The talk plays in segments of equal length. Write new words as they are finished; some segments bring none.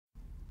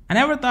I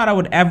never thought I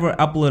would ever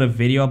upload a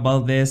video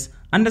about this.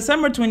 On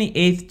December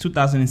 28th,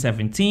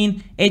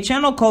 2017, a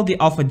channel called The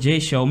Alpha J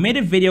Show made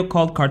a video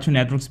called Cartoon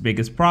Network's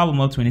Biggest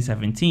Problem of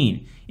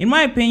 2017. In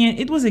my opinion,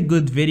 it was a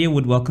good video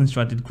with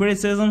well-constructed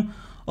criticism,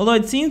 although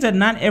it seems that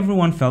not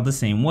everyone felt the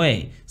same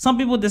way. Some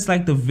people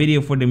disliked the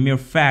video for the mere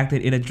fact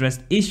that it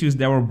addressed issues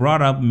that were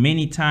brought up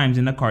many times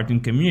in the cartoon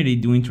community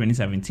during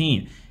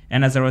 2017,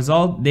 and as a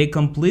result, they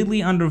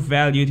completely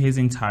undervalued his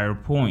entire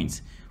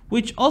points,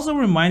 which also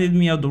reminded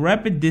me of the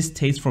rapid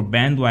distaste for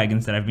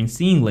bandwagons that I've been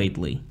seeing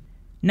lately.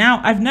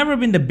 Now, I've never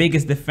been the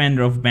biggest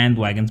defender of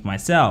bandwagons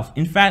myself.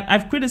 In fact,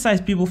 I've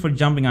criticized people for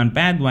jumping on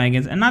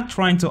bandwagons and not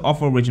trying to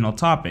offer original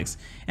topics,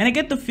 and I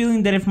get the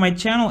feeling that if my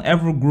channel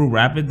ever grew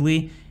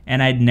rapidly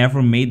and I'd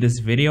never made this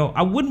video,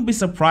 I wouldn't be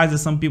surprised if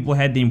some people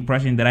had the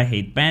impression that I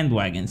hate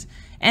bandwagons.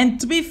 And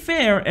to be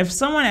fair, if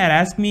someone had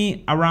asked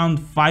me around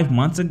 5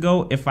 months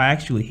ago if I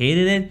actually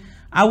hated it,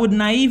 I would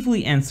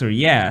naively answer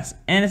yes.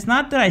 And it's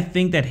not that I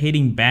think that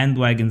hating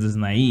bandwagons is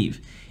naive,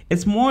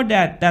 it's more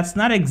that that's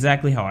not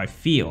exactly how I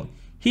feel.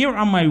 Here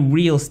are my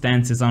real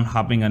stances on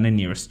hopping on the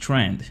nearest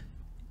trend.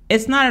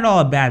 It's not at all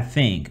a bad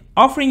thing.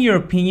 Offering your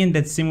opinion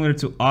that's similar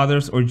to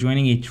others or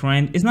joining a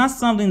trend is not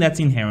something that's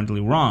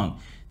inherently wrong.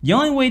 The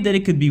only way that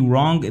it could be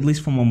wrong, at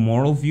least from a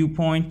moral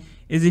viewpoint,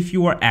 is if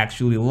you are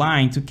actually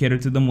lying to cater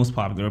to the most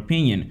popular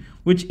opinion,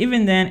 which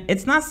even then,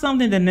 it's not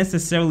something that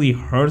necessarily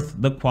hurts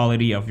the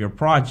quality of your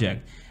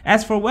project.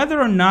 As for whether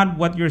or not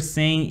what you're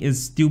saying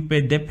is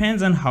stupid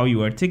depends on how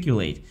you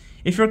articulate.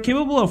 If you're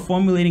capable of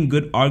formulating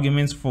good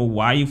arguments for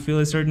why you feel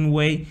a certain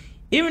way,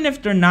 even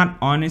if they're not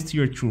honest to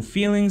your true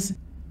feelings,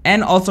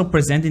 and also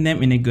presenting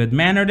them in a good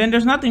manner, then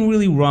there's nothing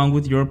really wrong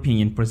with your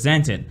opinion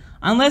presented,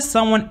 unless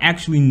someone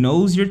actually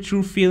knows your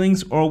true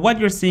feelings or what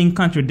you're saying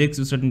contradicts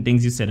with certain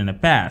things you said in the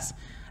past.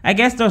 I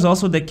guess there's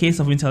also the case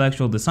of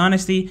intellectual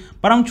dishonesty,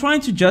 but I'm trying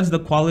to judge the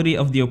quality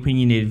of the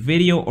opinionated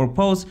video or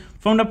post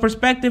from the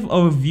perspective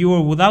of a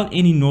viewer without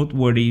any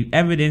noteworthy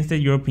evidence that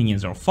your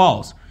opinions are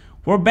false.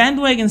 Where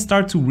bandwagons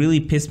start to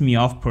really piss me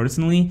off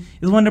personally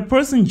is when the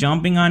person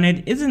jumping on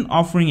it isn't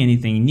offering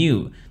anything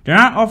new. They're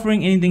not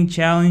offering anything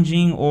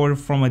challenging or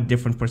from a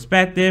different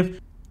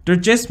perspective. They're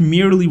just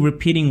merely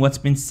repeating what's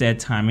been said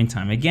time and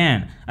time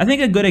again. I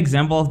think a good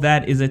example of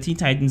that is the Teen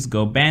Titans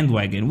Go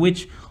bandwagon,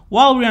 which,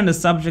 while we're on the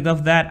subject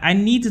of that, I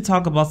need to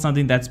talk about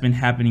something that's been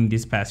happening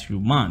these past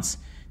few months.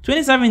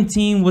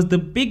 2017 was the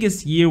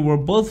biggest year where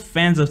both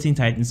fans of Teen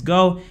Titans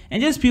Go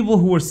and just people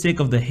who were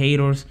sick of the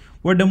haters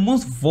were the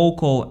most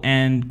vocal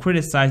and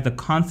criticized the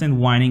constant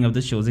whining of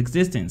the show's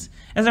existence.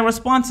 As a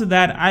response to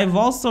that, I've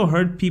also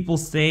heard people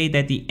say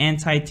that the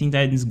anti-Teen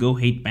Titans Go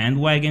hate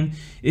bandwagon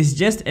is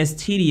just as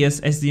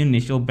tedious as the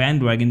initial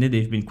bandwagon that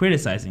they've been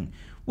criticizing,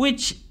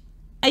 which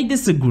I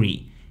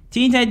disagree.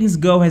 Teen Titans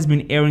Go has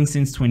been airing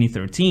since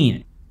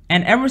 2013,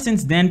 and ever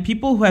since then,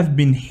 people who have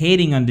been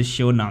hating on the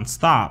show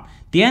non-stop.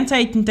 The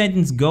anti-Teen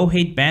Titans Go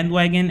hate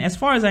bandwagon, as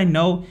far as I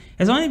know,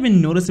 has only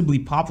been noticeably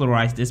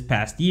popularized this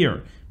past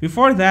year.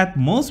 Before that,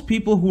 most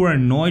people who were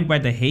annoyed by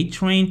the hate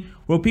train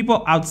were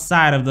people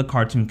outside of the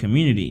cartoon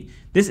community.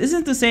 This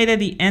isn't to say that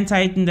the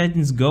anti-Teen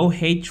Titans Go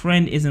hate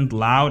trend isn't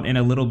loud and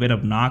a little bit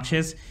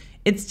obnoxious,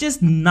 it's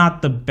just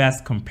not the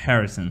best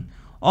comparison.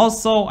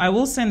 Also, I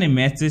will send a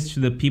message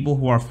to the people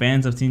who are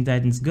fans of Teen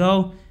Titans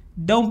Go.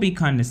 Don't be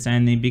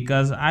condescending,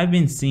 because I've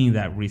been seeing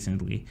that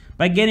recently.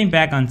 By getting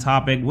back on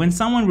topic, when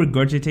someone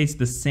regurgitates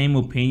the same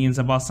opinions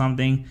about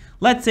something,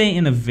 let's say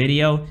in a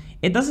video,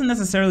 it doesn't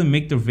necessarily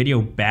make the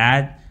video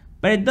bad,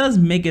 but it does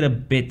make it a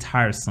bit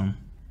tiresome.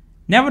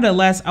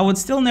 Nevertheless, I would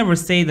still never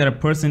say that a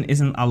person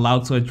isn't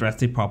allowed to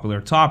address a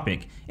popular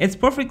topic. It's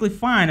perfectly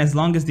fine as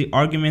long as the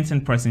arguments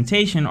and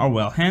presentation are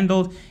well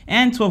handled,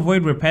 and to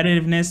avoid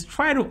repetitiveness,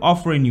 try to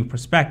offer a new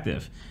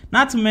perspective.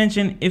 Not to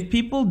mention, if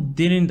people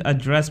didn't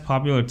address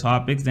popular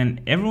topics,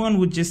 then everyone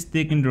would just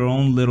stick in their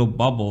own little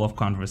bubble of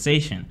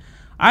conversation.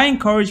 I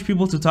encourage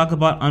people to talk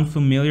about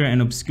unfamiliar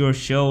and obscure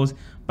shows,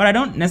 but I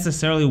don't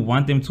necessarily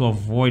want them to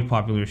avoid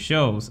popular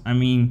shows. I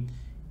mean,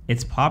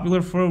 it's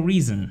popular for a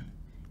reason.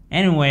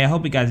 Anyway, I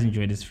hope you guys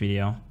enjoyed this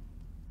video.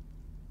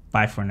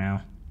 Bye for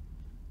now.